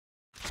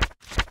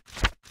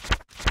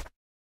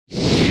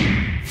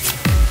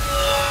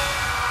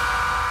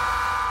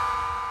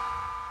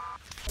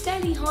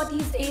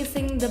hotties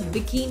acing the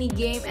bikini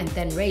game and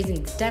then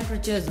raising the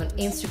temperatures on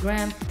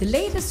Instagram. The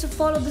latest to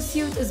follow the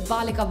suit is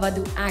Balika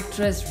Vadu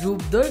actress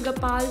Roop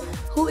Durgapal,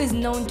 who is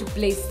known to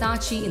play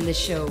Sachi in the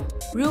show.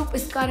 Roop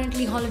is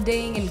currently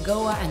holidaying in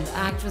Goa and the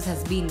actress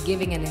has been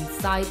giving an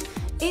insight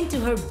into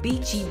her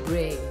beachy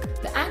break.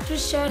 The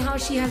actress shared how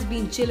she has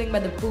been chilling by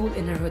the pool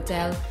in her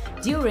hotel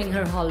during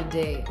her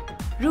holiday.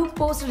 Roop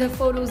posted her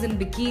photos in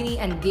bikini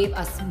and gave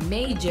us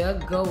major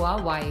Goa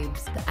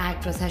vibes. The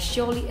actress has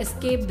surely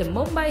escaped the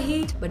Mumbai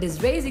heat but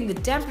is raising the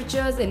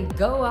temperatures in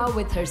Goa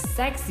with her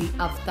sexy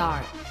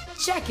avatar.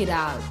 Check it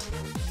out!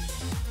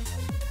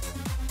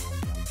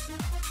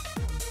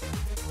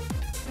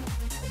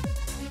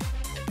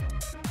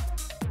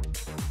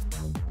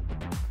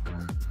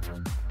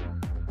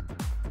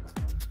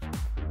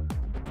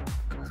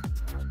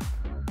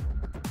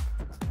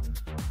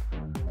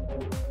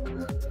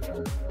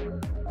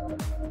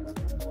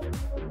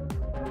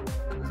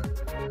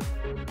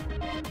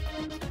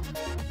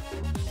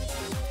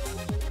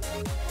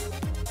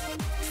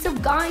 So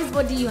guys,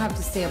 what do you have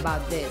to say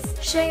about this?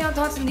 Share your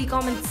thoughts in the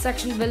comment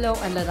section below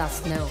and let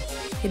us know.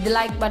 Hit the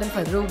like button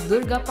for Roop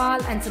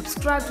Durgapal and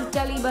subscribe to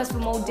TeleBuzz for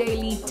more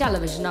daily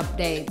television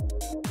updates.